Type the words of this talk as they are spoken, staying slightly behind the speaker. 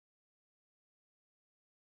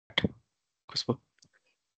Kuspo?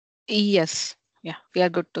 Yes, yeah, we are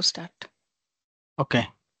good to start. Okay.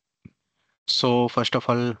 So first of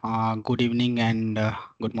all, good evening and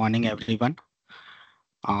good morning, everyone.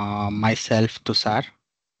 Myself Tushar,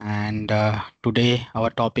 and today our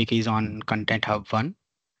topic is on Content Hub 1.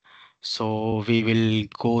 So we will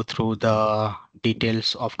go through the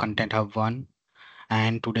details of Content Hub 1,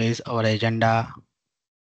 and today's our agenda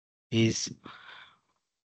is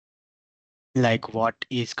like what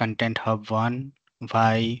is Content Hub 1,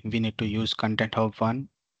 why we need to use Content Hub 1,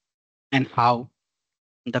 and how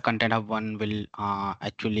the Content Hub 1 will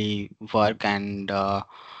actually work, and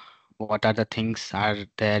what are the things are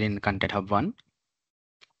there in Content Hub 1.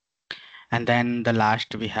 And then the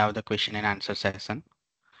last we have the question and answer session,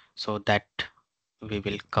 so that we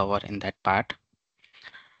will cover in that part.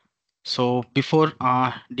 So before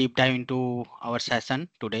deep dive into our session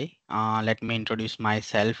today, let me introduce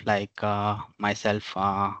myself. I'm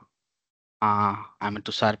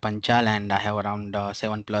Tushar Panchal, and I have around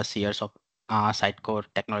 7+ years of Sitecore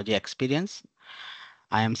technology experience.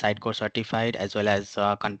 I am Sitecore certified as well as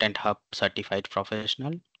Content Hub certified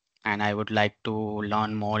professional, and I would like to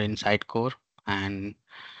learn more in Sitecore. And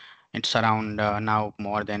it's around now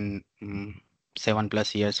more than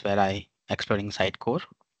 7+ years where I exploring Sitecore.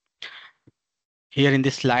 Here in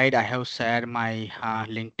this slide, I have shared my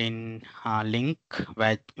LinkedIn link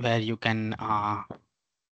where you can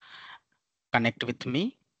connect with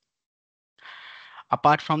me.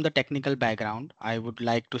 Apart from the technical background, I would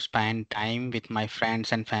like to spend time with my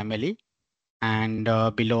friends and family. And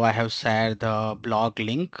below I have shared the blog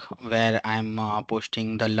link where I'm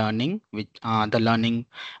posting the learning, which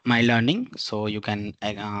my learning. So you can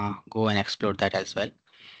go and explore that as well.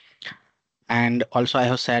 And also I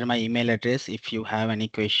have shared my email address. If you have any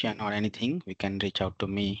question or anything, you can reach out to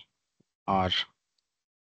me, or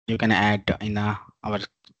you can add in our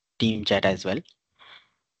team chat as well.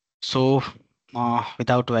 So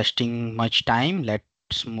without wasting much time,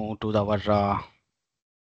 let's move to our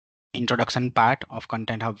introduction part of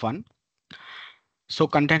Content Hub 1. So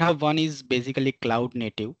Content Hub 1 is basically cloud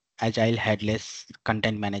native, agile headless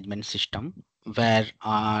content management system where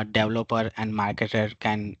developer and marketer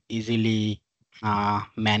can easily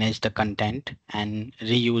manage the content and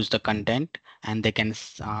reuse the content, and they can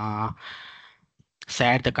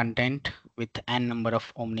share the content with n number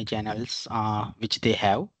of omni channels which they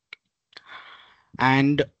have.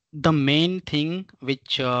 And the main thing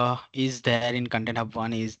which is there in Content Hub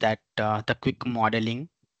 1 is that the quick modeling,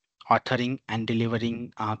 authoring, and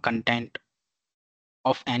delivering content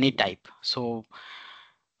of any type. So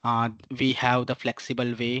we have the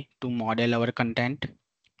flexible way to model our content.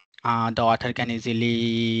 The author can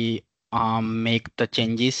easily make the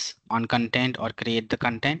changes on content or create the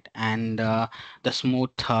content, and the smooth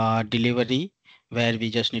delivery where we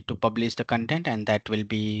just need to publish the content and that will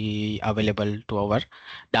be available to our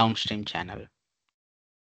downstream channel.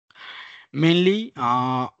 Mainly,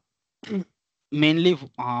 mainly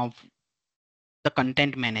the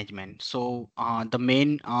content management. So the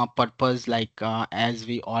main purpose, as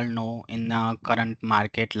we all know in the current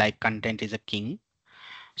market, like content is a king.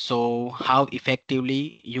 So how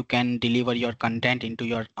effectively you can deliver your content into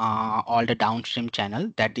your all the downstream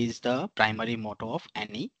channel, that is the primary motto of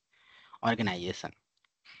any organization.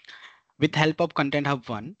 With help of Content Hub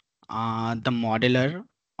 1, the modeler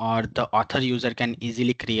or the author user can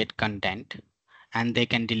easily create content, and they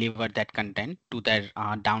can deliver that content to their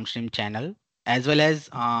downstream channel, as well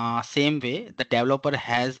as same way the developer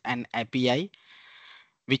has an API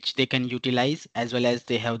which they can utilize, as well as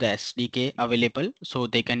they have the SDK available, so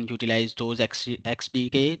they can utilize those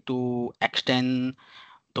XDK to extend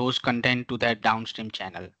those content to their downstream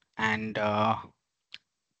channel and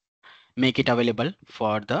make it available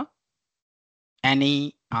for the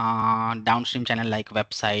any downstream channel like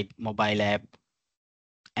website, mobile app,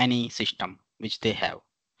 any system which they have.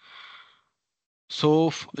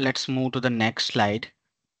 So let's move to the next slide.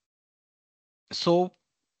 So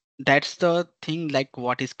that's the thing, like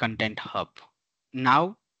what is Content Hub.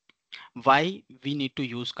 Now, why we need to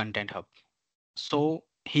use Content Hub? So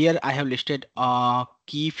here I have listed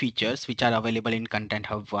key features which are available in Content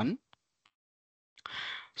Hub 1.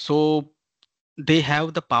 So they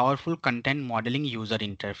have the powerful content modeling user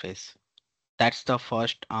interface. That's the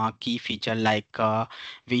first key feature.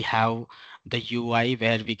 We have the UI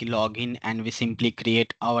where we can log in and we simply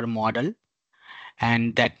create our model,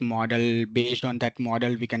 and that model, based on that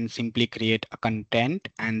model, we can simply create a content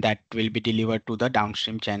and that will be delivered to the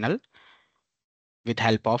downstream channel with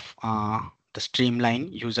help of the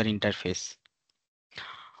streamlined user interface.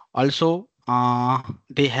 Also,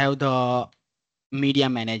 they have the media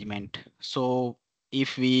management. So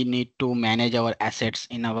if we need to manage our assets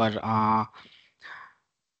in our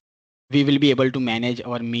we will be able to manage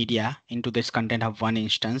our media into this content hub one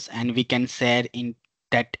instance, and we can share in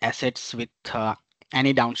that assets with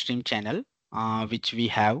any downstream channel which we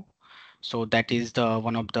have. So that is the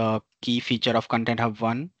one of the key feature of content hub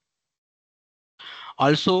one.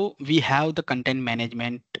 Also, we have the content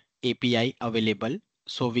management API available,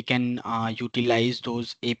 so we can utilize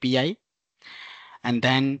those API, and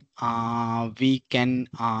then we can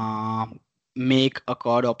make a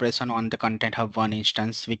code operation on the content hub one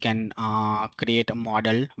instance. We can create a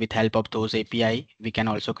model with help of those API. We can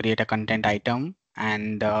also create a content item,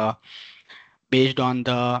 and based on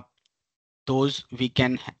the those we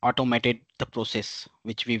can automate the process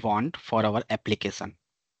which we want for our application.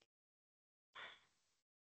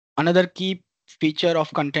 Another key feature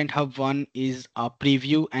of Content Hub 1 is a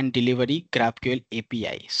preview and delivery GraphQL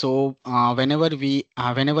API. So whenever we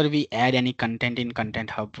add any content in Content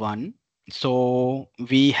Hub 1, so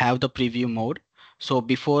we have the preview mode. So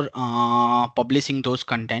before publishing those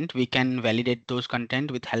content, we can validate those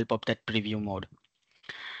content with help of that preview mode.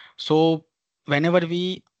 So whenever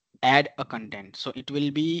we add a content, so it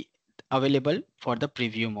will be available for the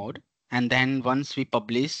preview mode. And then once we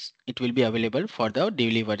publish, it will be available for the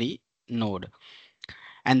delivery node.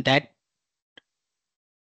 And that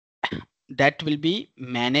will be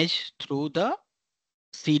managed through the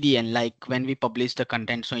CDN, like when we publish the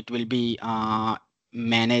content. So it will be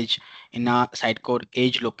managed in a Sitecore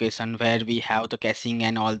edge location where we have the caching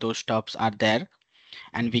and all those stuffs are there,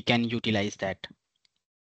 and we can utilize that.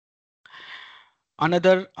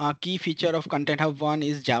 Another key feature of Content Hub 1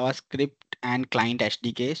 is JavaScript and client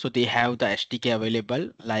SDK. So they have the SDK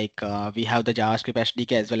available, like we have the JavaScript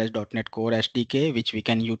SDK as well as .NET Core SDK, which we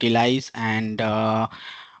can utilize and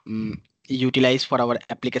mm, utilize for our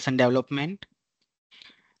application development.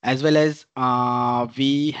 As well as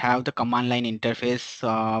we have the command line interface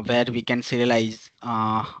where we can serialize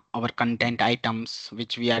our content items,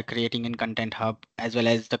 which we are creating in Content Hub, as well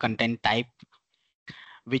as the content type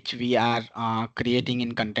which we are creating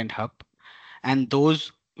in Content Hub, and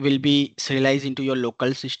those will be serialized into your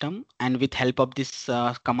local system. And with help of this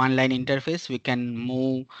command line interface, we can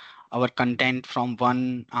move our content from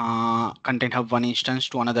one Content Hub 1 instance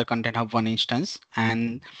to another Content Hub 1 instance,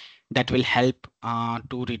 and that will help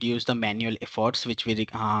to reduce the manual efforts which we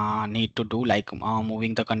need to do, like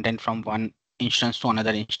moving the content from one instance to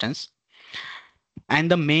another instance.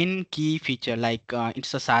 And the main key feature, like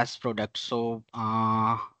it's a SaaS product, so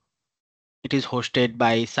it is hosted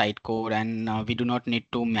by Sitecore, and we do not need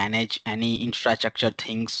to manage any infrastructure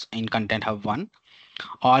things in Content Hub 1.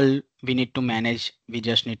 All we need to manage, we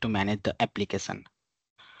just need to manage the application.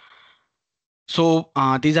 So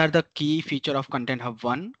these are the key feature of Content Hub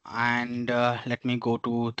 1. And let me go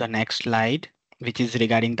to the next slide, which is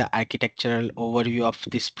regarding the architectural overview of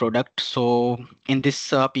this product. So in this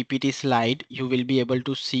PPT slide, you will be able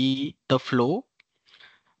to see the flow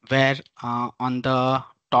where on the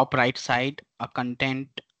top right side, a content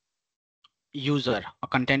user, a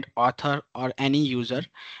content author, or any user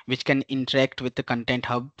which can interact with the Content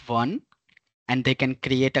Hub 1, and they can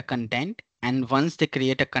create a content. And once they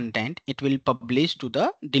create a content, it will publish to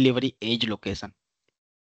the delivery edge location.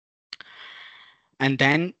 And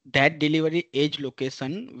then that delivery edge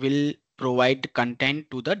location will provide content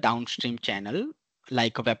to the downstream channel,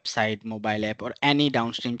 like a website, mobile app, or any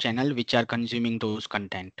downstream channel which are consuming those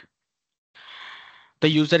content. The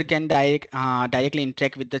user can directly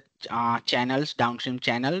interact with the channels, downstream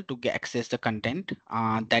channel, to access the content.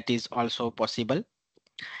 That is also possible.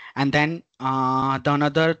 And then the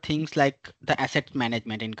another things like the asset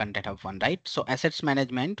management in Content Hub 1, right? So assets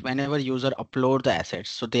management, whenever user upload the assets,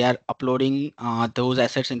 so they are uploading those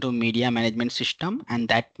assets into media management system, and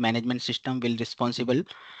that management system will responsible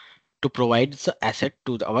to provide the asset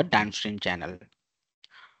to our downstream channel.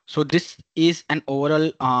 So this is an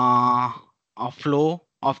overall flow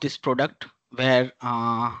of this product where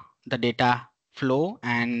the data flow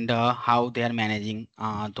and how they are managing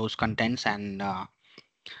those contents and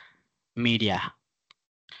media.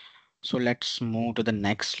 So let's move to the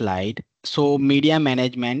next slide. So media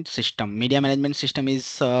management system. Media management system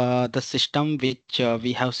is the system which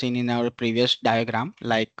we have seen in our previous diagram,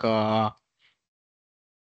 like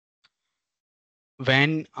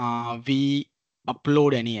when we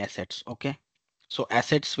upload any assets. Okay, so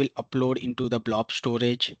assets will upload into the blob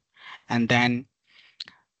storage, and then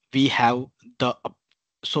we have the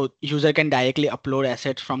so user can directly upload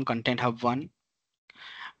assets from Content Hub 1.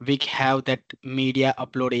 We have that media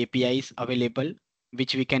upload APIs available,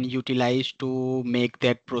 which we can utilize to make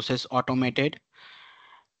that process automated.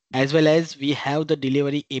 as well as we have the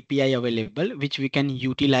delivery API available, which we can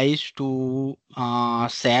utilize to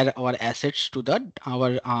share our assets to the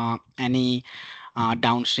our any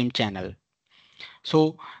downstream channel.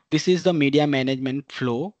 So this is the media management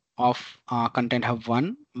flow of Content Hub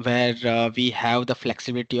 1, where we have the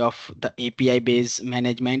flexibility of the API based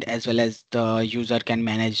management, as well as the user can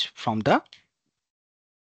manage from the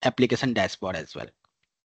application dashboard as well.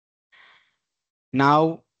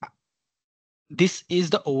 Now, this is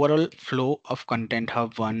the overall flow of Content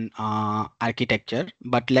Hub 1 architecture,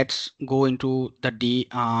 but let's go into the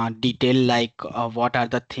detail, like what are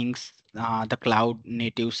the things the cloud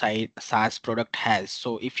native side SaaS product has.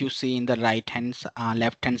 So if you see in the left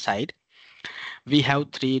hand side, we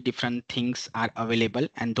have three different things are available,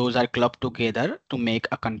 and those are clubbed together to make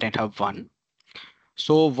a Content Hub 1.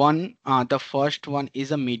 So the first one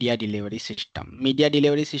is a media delivery system. Media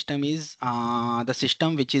delivery system is the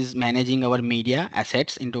system which is managing our media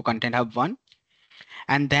assets into Content Hub 1.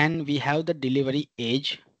 And then we have the delivery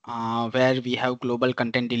edge, where we have global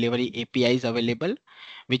content delivery APIs available,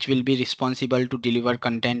 which will be responsible to deliver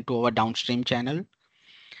content to our downstream channel.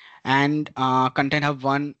 And Content Hub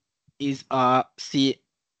 1 is a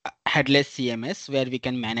headless CMS where we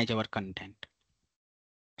can manage our content.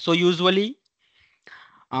 So usually,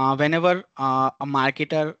 whenever a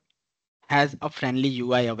marketer has a friendly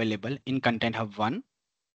UI available in Content Hub 1,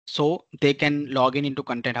 so they can log in into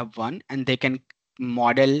Content Hub 1 and they can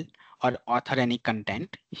model or author any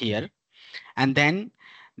content here, and then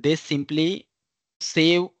they simply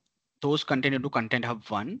save those content into Content Hub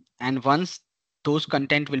 1. And once those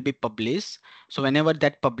content will be published, so whenever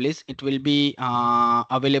that publish, it will be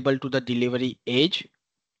available to the delivery age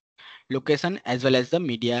location, as well as the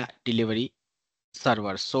media delivery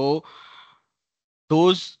server. So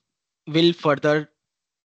those will further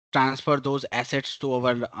transfer those assets to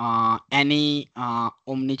our any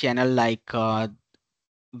omni-channel, like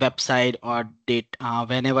website or data,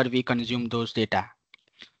 whenever we consume those data.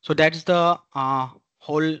 So that's the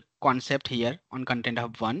whole concept here on Content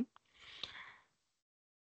Hub 1.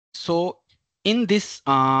 So in this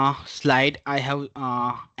slide, I have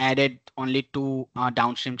added only two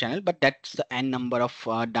downstream channel, but that's the n number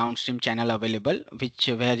of downstream channel available, which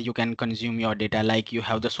where you can consume your data. Like you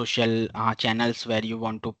have the social channels where you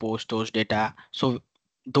want to post those data. So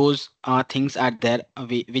those things are there,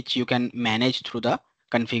 which you can manage through the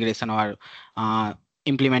configuration or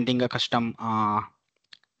implementing a custom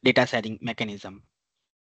data sharing mechanism.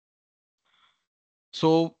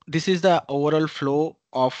 So this is the overall flow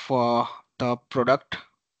of the product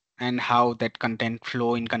and how that content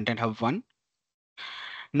flow in Content Hub 1.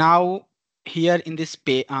 Now here in this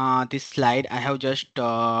slide, I have just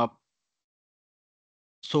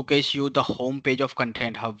showcase you the home page of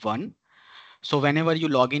Content Hub 1. So whenever you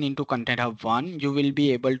log in into Content Hub 1, you will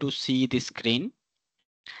be able to see this screen.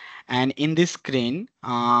 And in this screen,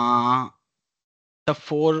 the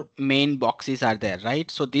four main boxes are there, right?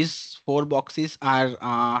 So these four boxes are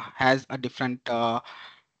has a different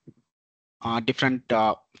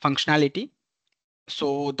functionality.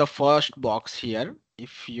 So the first box here,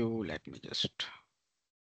 if you let me just,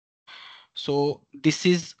 so this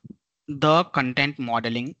is the content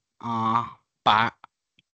modeling pa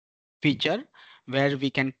feature, where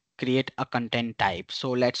we can create a content type.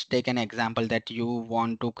 So let's take an example that you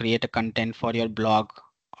want to create a content for your blog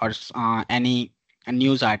or any a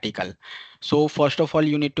news article. So first of all,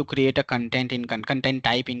 you need to create a content in content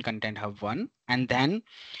type in Content Hub 1, and then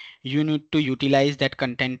you need to utilize that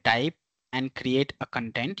content type and create a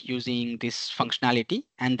content using this functionality.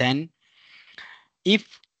 And then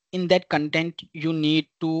if in that content you need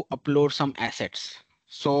to upload some assets,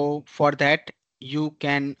 so for that you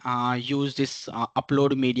can use this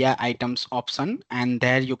upload media items option, and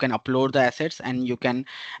there you can upload the assets and you can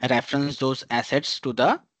reference those assets to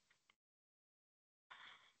the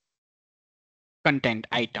content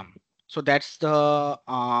item. So that's the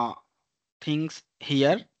things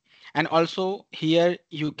here. And also here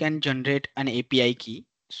you can generate an API key,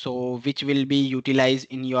 so which will be utilized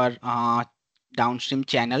in your downstream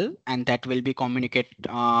channel, and that will be communicate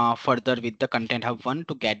further with the Content Hub 1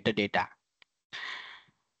 to get the data.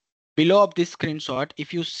 Below of this screenshot,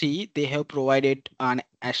 if you see, they have provided an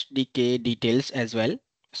SDK details as well.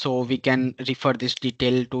 So we can refer this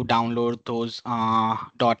detail to download those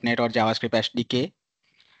 .NET or JavaScript SDK.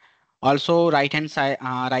 Also, right hand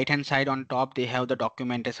side on top, they have the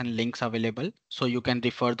documentation links available. So you can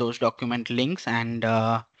refer those document links, and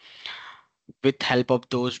with help of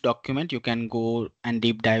those document, you can go and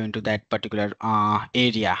deep dive into that particular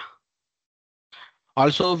area.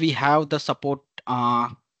 Also, we have the support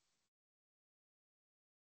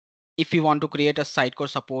if we want to create a Sitecore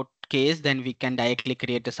support case, then we can directly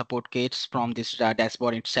create the support case from this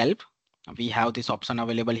dashboard itself. We have this option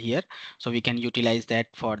available here, so we can utilize that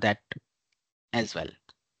for that as well.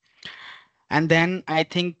 And then I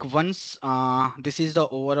think once this is the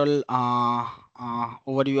overall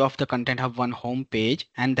overview of the Content Hub 1 home page,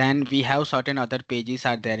 and then we have certain other pages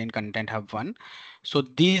are there in Content Hub 1. So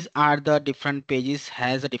these are the different pages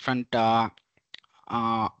has a different uh,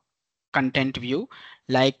 content view.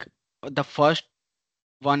 Like the first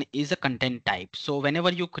one is a content type. So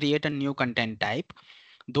whenever you create a new content type,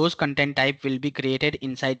 those content type will be created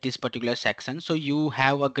inside this particular section. So you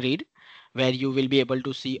have a grid where you will be able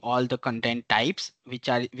to see all the content types which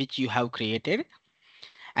you have created.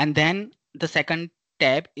 And then the second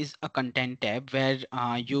tab is a content tab where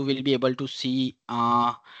you will be able to see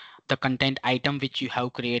the content item which you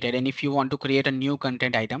have created. And if you want to create a new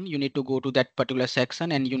content item, you need to go to that particular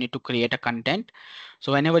section and you need to create a content.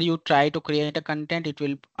 So whenever you try to create a content, it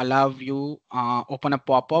will allow you open a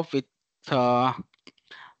pop-up with uh,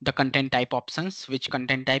 the content type options, which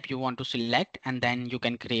content type you want to select, and then you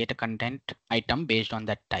can create a content item based on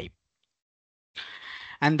that type.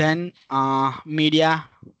 And then media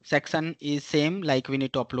section is same, like we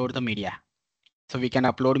need to upload the media. So we can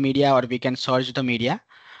upload media or we can search the media.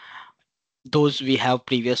 Those we have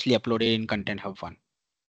previously uploaded in Content Hub 1.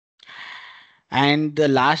 And the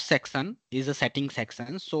last section is a setting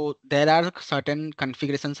section. So there are certain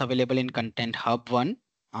configurations available in Content Hub 1.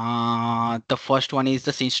 The first one is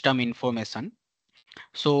the system information.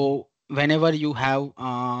 So whenever you have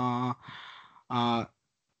uh,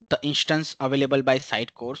 the instance available by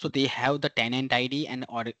Sitecore, so they have the tenant ID and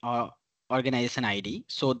or organization ID.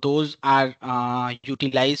 So those are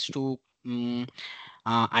utilized to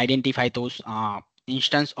identify those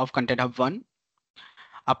instance of Content Hub 1.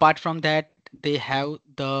 Apart from that, they have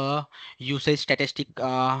the usage statistic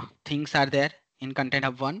things are there in Content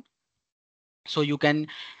Hub 1. So you can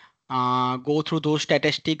go through those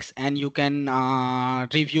statistics and you can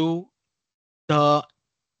review the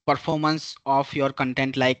performance of your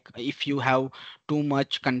content, like if you have too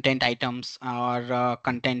much content items or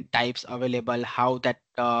content types available, how that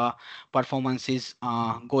performance is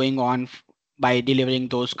going on by delivering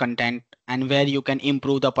those content, and where you can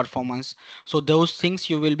improve the performance. So those things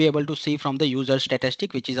you will be able to see from the user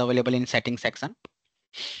statistic, which is available in settings section.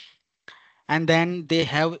 And then they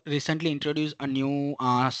have recently introduced a new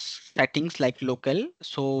settings like local.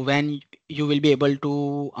 So when you will be able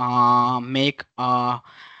to make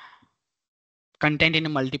content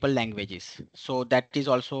in multiple languages, so that is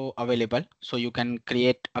also available. So you can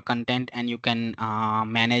create a content and you can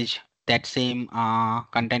manage that same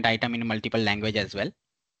content item in multiple language as well.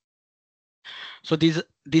 So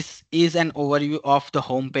this is an overview of the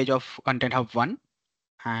home page of Content Hub 1.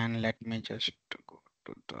 And let me just go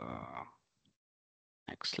to the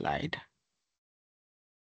next slide.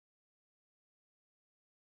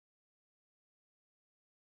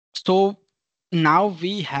 So now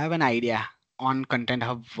we have an idea on Content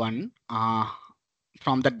Hub 1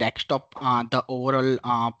 from the desktop, the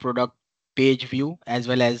overall product page view as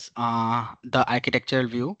well as the architectural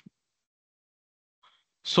view.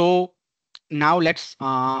 So now let's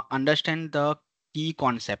understand the key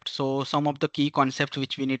concept. So some of the key concepts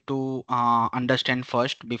which we need to understand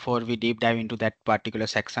first before we deep dive into that particular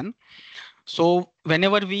section. So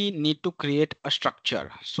whenever we need to create a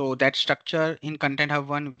structure, so that structure in Content Hub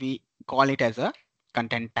 1, we call it as a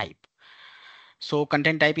content type. So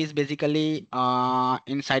content type is basically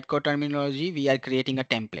in Sitecore terminology, we are creating a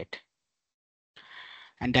template,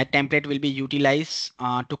 and that template will be utilized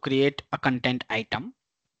to create a content item.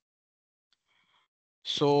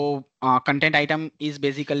 So content item is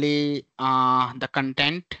basically the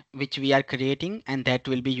content which we are creating, and that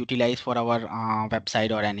will be utilized for our website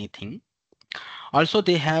or anything. Also,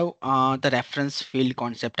 they have the reference field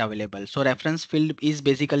concept available. So reference field is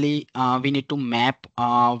basically we need to map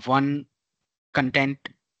one content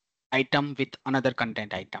item with another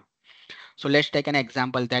content item. So let's take an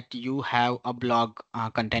example that you have a blog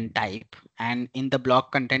content type, and in the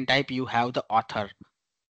blog content type, you have the author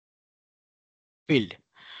field.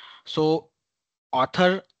 So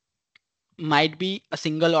author might be a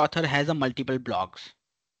single author has a multiple blogs.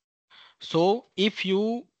 So if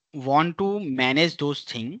you want to manage those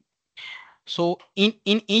things, so in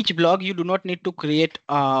each blog, you do not need to create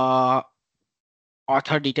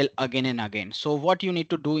author detail again and again. So what you need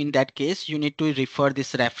to do in that case, you need to refer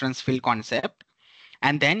this reference field concept,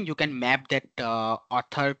 and then you can map that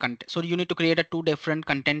author content. So you need to create a two different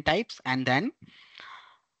content types, and then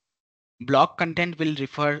blog content will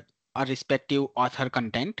refer a respective author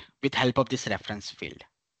content with help of this reference field.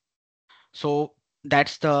 So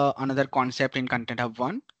that's the another concept in Content Hub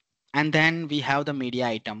 1. And then we have the media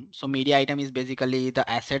item. So media item is basically the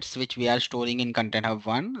assets which we are storing in Content Hub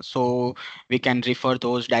 1. So we can refer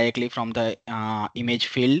those directly from the image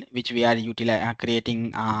field which we are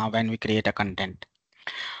creating when we create a content.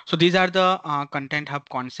 So these are the Content Hub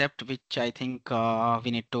concept which I think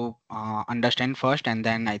we need to understand first, and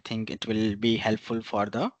then I think it will be helpful for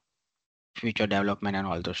the future development and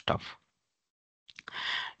all those stuff.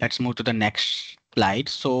 Let's move to the next slide.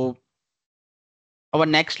 So our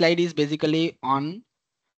next slide is basically on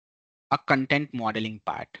a content modeling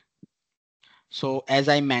part. So as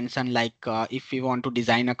I mentioned, like if we want to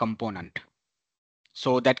design a component,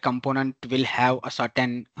 so that component will have a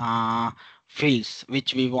certain fields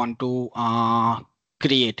which we want to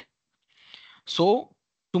create. So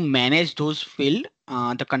to manage those field,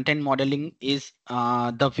 the content modeling is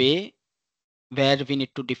the way where we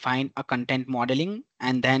need to define a content modeling,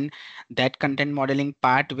 and then that content modeling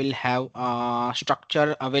part will have a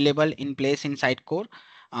structure available in place in Sitecore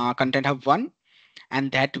Content Hub 1, and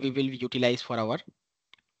that we will utilize for our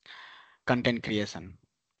content creation.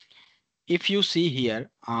 If you see here,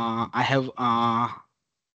 I have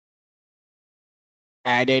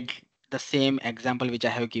added the same example which I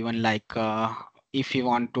have given, like if you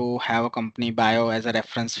want to have a company bio as a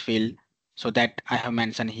reference field, so that I have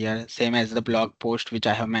mentioned here, same as the blog post which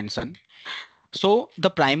I have mentioned. So the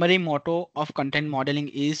primary motto of content modeling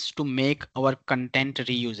is to make our content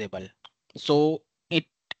reusable. So it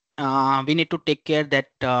we need to take care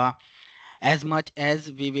that as much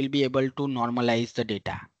as we will be able to normalize the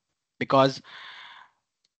data, because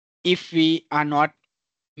if we are not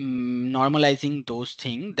normalizing those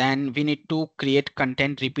things, then we need to create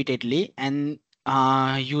content repeatedly, and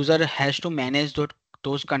user has to manage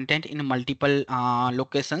those content in multiple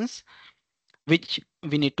locations, which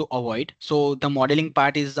we need to avoid. So the modeling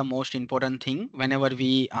part is the most important thing whenever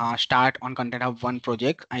we start on Content Hub 1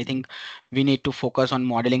 project. I think we need to focus on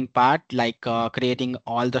modeling part, like creating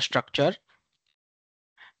all the structure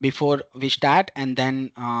before we start, and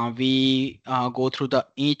then we go through the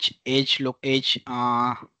each edge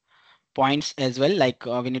points as well. Like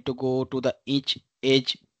we need to go to the each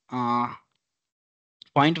edge uh,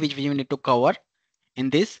 point which we need to cover in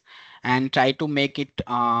this, and try to make it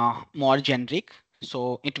more generic,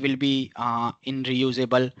 so it will be in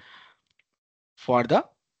reusable for the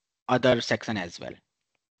other section as well.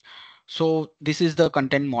 So this is the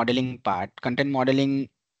content modeling part. Content modeling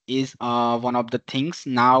is one of the things.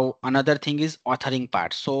 Now another thing is authoring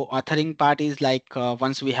part. So authoring part is like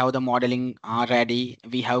once we have the modeling ready,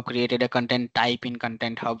 we have created a content type in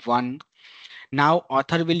Content Hub 1. Now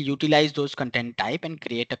author will utilize those content type and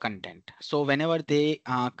create a content. So whenever they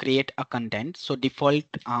create a content, so default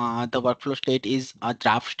the workflow state is a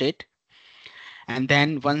draft state, and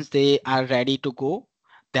then once they are ready to go,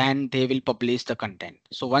 then they will publish the content.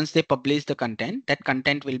 So once they publish the content, that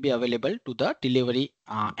content will be available to the delivery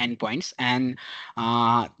endpoints, and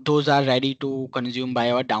those are ready to consume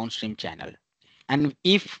by our downstream channel. And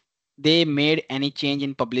if they made any change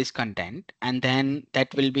in published content, and then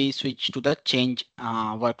that will be switched to the change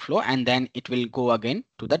workflow, and then it will go again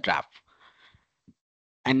to the draft,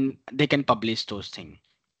 and they can publish those things.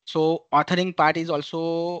 So authoring part is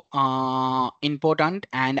also important,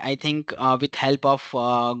 and I think with help of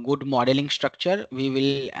good modeling structure, we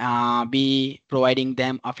will be providing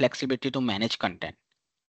them a flexibility to manage content.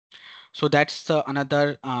 So that's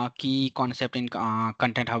another key concept in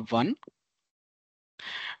Content Hub 1.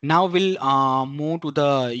 Now we'll move to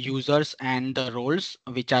the users and the roles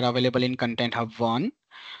which are available in Content Hub 1.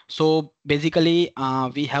 So basically,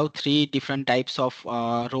 we have three different types of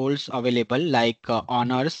roles available, like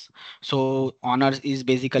honors. So honors is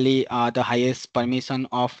basically the highest permission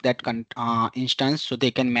of that instance, so they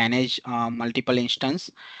can manage multiple instance,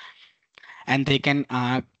 and they can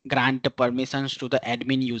grant the permissions to the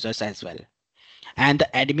admin users as well. And the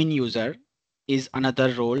admin user is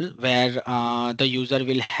another role where the user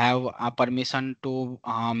will have a permission to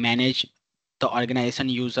manage the organization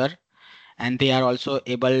user, and they are also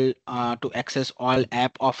able to access all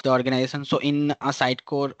app of the organization. So in a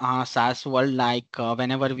Sitecore SaaS world, like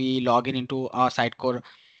whenever we log in into a Sitecore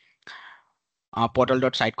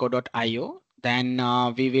portal.sitecore.io, then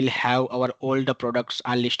we will have our all the products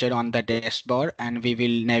are listed on the dashboard, and we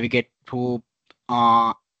will navigate through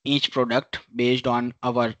uh, each product based on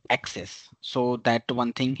our access. So that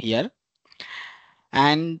one thing here.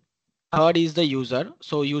 And third is the user.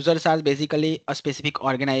 So users are basically a specific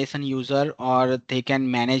organization user, or they can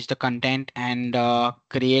manage the content and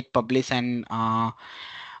create, publish, and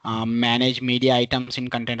manage media items in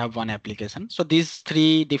Content Hub 1 application. So these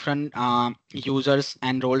three different users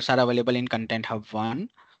and roles are available in Content Hub 1.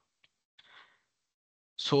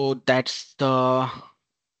 So that's the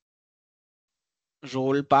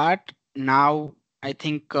role part. Now, I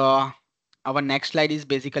think our next slide is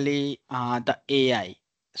basically the AI.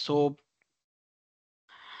 So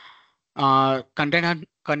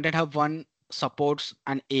Content Hub 1 supports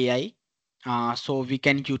an AI. So we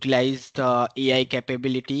can utilize the AI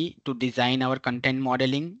capability to design our content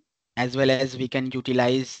modeling, as well as we can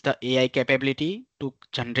utilize the AI capability to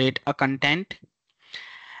generate a content.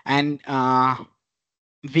 And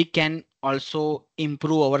we can also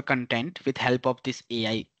improve our content with help of this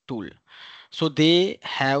AI tool. So they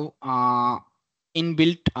have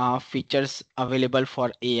inbuilt features available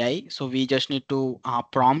for AI. So we just need to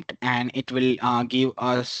prompt and it will give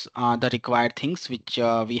us the required things which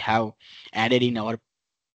we have added in our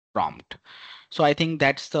prompt. So I think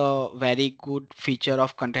that's the very good feature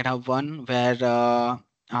of Content Hub 1, where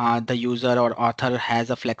the user or author has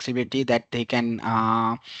a flexibility that they can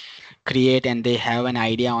create and they have an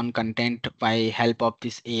idea on content by help of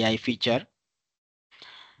this AI feature.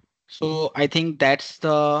 So I think that's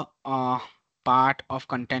the part of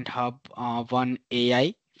Content Hub 1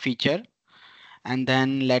 AI feature. And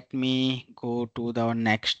then let me go to the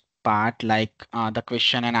next part, like the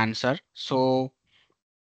question and answer. So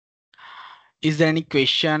is there any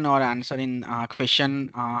question or answer in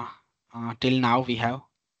question till now we have?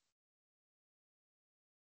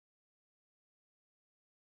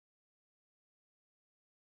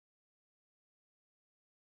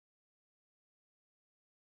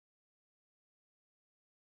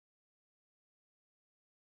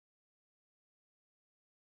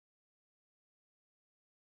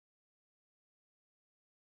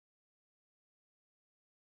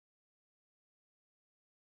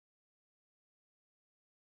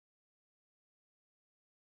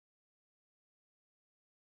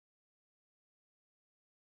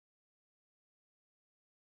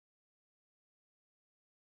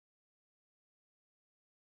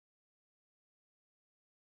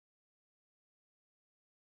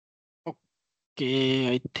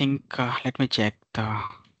 Okay, I think let me check the.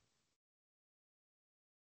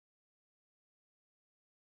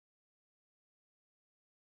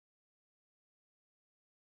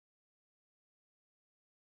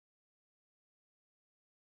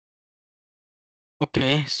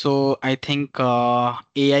 Okay, so I think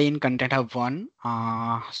AI in Content Hub 1.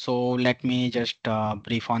 So let me just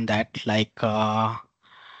brief on that. Like, let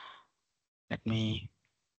me.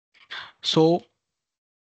 So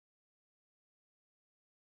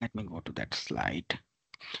let me go to that slide.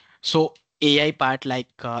 So AI part, like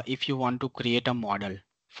if you want to create a model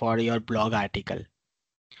for your blog article,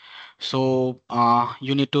 so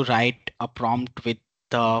you need to write a prompt with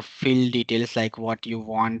the field details like what you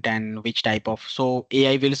want and which type of. So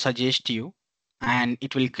AI will suggest you, and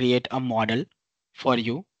it will create a model for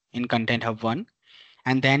you in Content Hub 1,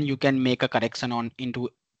 and then you can make a correction on into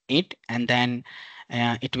it, and then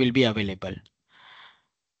it will be available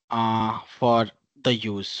for the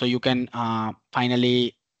use. So you can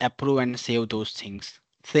finally approve and save those things.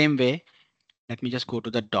 Same way, let me just go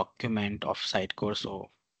to the document of Sitecore so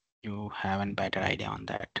you have a better idea on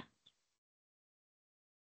that.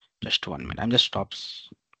 Just 1 minute. I'm just stops.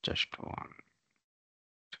 Just one.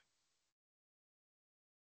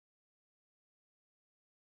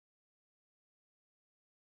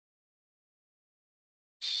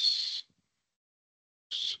 S-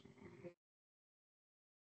 s-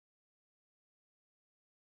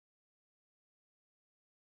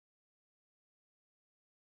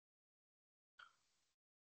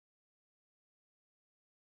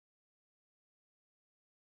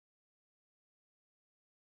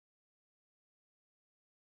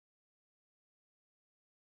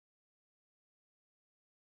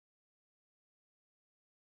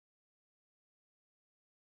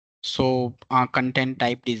 So content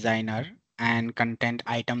type designer and content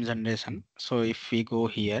item generation. So if we go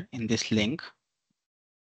here in this link,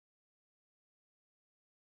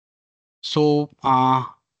 so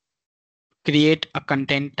create a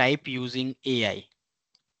content type using AI.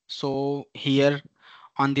 So here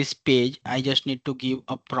on this page, I just need to give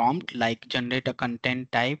a prompt like generate a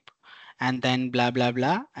content type and then blah, blah,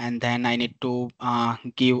 blah. And then I need to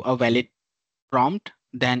give a valid prompt.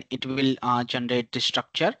 Then it will generate the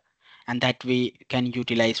structure and that we can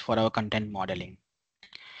utilize for our content modeling.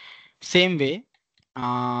 Same way,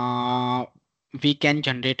 uh, we can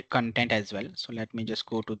generate content as well. So let me just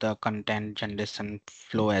go to the content generation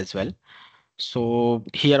flow as well. So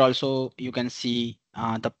here also you can see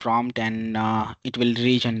the prompt, and it will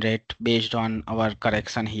regenerate based on our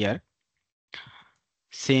correction here.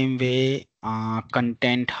 Same way,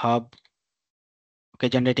 content hub, okay,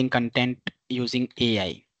 generating content using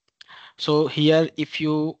AI. So here, if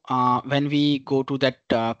you when we go to that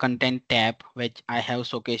content tab, which I have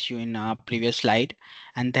showcased you in a previous slide,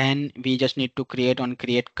 and then we just need to create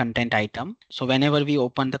content item. So whenever we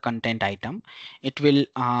open the content item, it will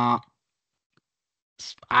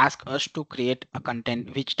ask us to create a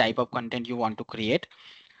content, which type of content you want to create.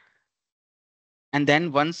 And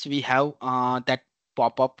then once we have that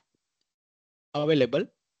pop-up available,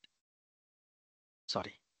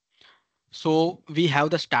 sorry. So we have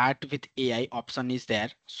the start with AI option is there.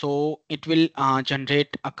 So it will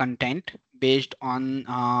generate a content based on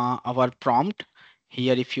our prompt.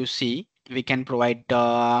 Here, if you see, we can provide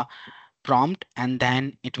the prompt and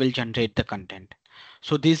then it will generate the content.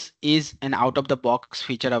 So this is an out of the box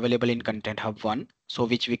feature available in Content Hub 1. So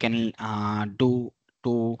which we can do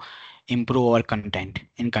to improve our content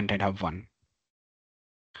in Content Hub 1.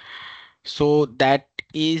 So that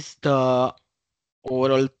is the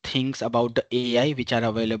overall things about the AI which are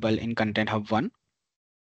available in Content Hub 1.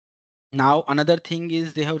 Now another thing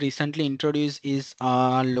is they have recently introduced is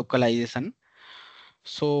localization.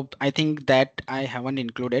 So I think that I haven't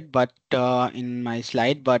included, but in my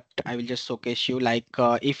slide, but I will just showcase you like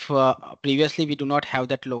if previously we do not have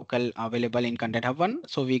that local available in Content Hub 1,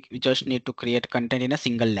 so we just need to create content in a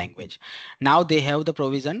single language. Now they have the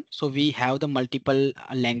provision, so we have the multiple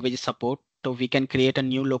language support. So we can create a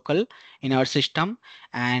new local in our system,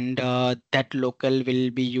 and that local will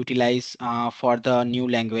be utilized for the new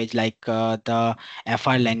language like the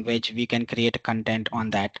FR language. We can create content on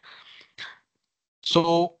that.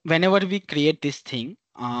 So whenever we create this thing,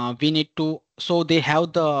 we need to, so they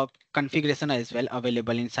have the configuration as well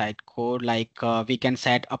available in Sitecore, like we can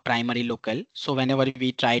set a primary local. So whenever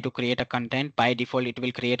we try to create a content, by default, it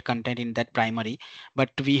will create content in that primary,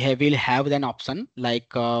 but will have an option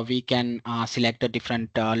like we can select a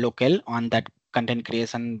different local on that content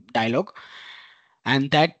creation dialog,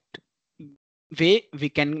 and that way we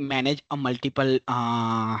can manage a multiple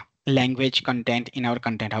language content in our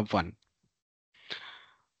Content Hub 1.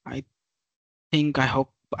 I think I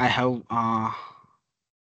hope I have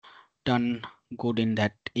done good in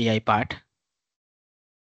that AI part.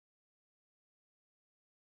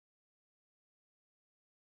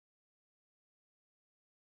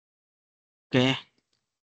 Okay,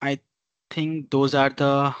 I think those are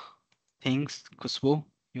the things. Kusbu,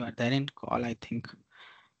 you are there in call, I think.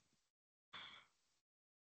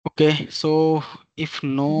 Okay, so if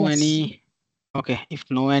no Yes. any, okay, if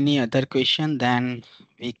no any other question, then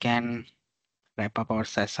we can wrap up our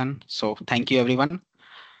session. So thank you everyone,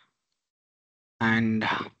 and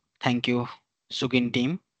thank you Sugin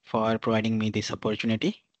team for providing me this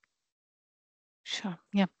opportunity. Sure.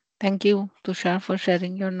 Yeah. Thank you, Tushar, for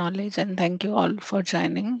sharing your knowledge, and thank you all for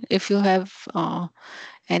joining. If you have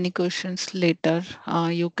any questions later,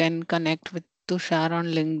 you can connect with Tushar on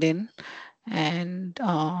LinkedIn, and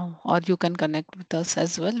or you can connect with us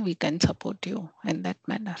as well. We can support you in that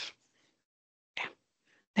manner.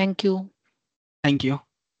 Thank you. Thank you.